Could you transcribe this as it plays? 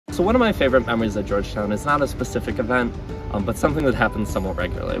So one of my favorite memories at Georgetown is not a specific event, but something that happens somewhat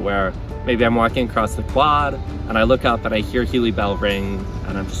regularly, where maybe I'm walking across the quad and I look up and I hear Healy Bell ring,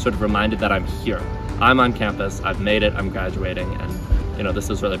 and I'm just sort of reminded that I'm here. I'm on campus, I've made it, I'm graduating, and this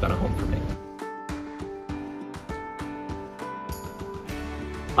has really been a home for me.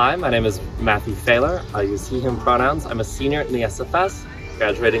 Hi, my name is Matthew Failor. I use he, him pronouns. I'm a senior in the SFS,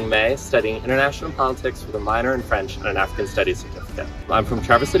 graduating May, studying international politics with a minor in French and an African Studies certificate. I'm from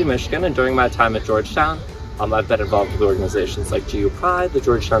Traverse City, Michigan, and during my time at Georgetown, I've been involved with organizations like GU Pride, the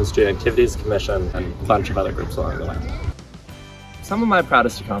Georgetown Student Activities Commission, and a bunch of other groups along the way. Some of my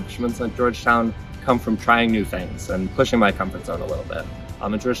proudest accomplishments at Georgetown come from trying new things and pushing my comfort zone a little bit.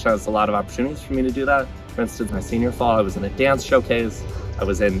 At Georgetown, there's a lot of opportunities for me to do that. For instance, my senior fall, I was in a dance showcase. I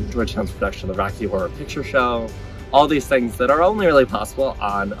was in Georgetown's production of the Rocky Horror Picture Show. All these things that are only really possible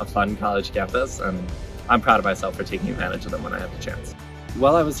on a fun college campus, and I'm proud of myself for taking advantage of them when I have the chance.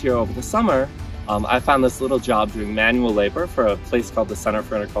 While I was here over the summer, I found this little job doing manual labor for a place called the Center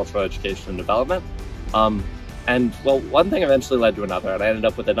for Intercultural Education and Development. And one thing eventually led to another, and I ended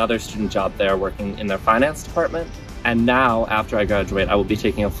up with another student job there working in their finance department. And now, after I graduate, I will be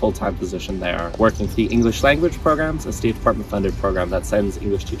taking a full-time position there, working for the English language programs, a State Department-funded program that sends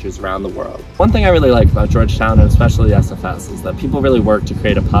English teachers around the world. One thing I really like about Georgetown, and especially the SFS, is that people really work to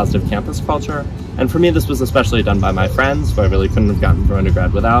create a positive campus culture. And for me, this was especially done by my friends, who I really couldn't have gotten for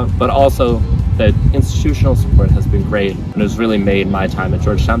undergrad without, but also the institutional support has been great and has really made my time at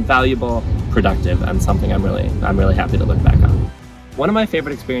Georgetown valuable, productive, and something I'm really happy to look back on. One of my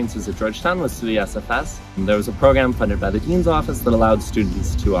favorite experiences at Georgetown was through the SFS. There was a program funded by the Dean's Office that allowed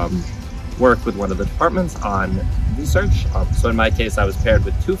students to work with one of the departments on research. So in my case, I was paired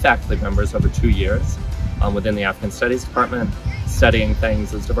with 2 faculty members over 2 years within the African Studies Department, studying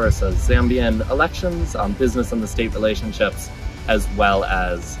things as diverse as Zambian elections, business and the state relationships, as well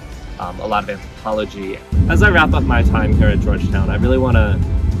as a lot of anthropology. As I wrap up my time here at Georgetown, I really want to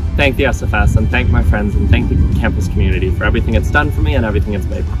thank the SFS and thank my friends and thank the campus community for everything it's done for me and everything it's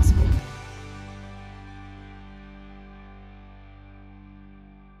made possible.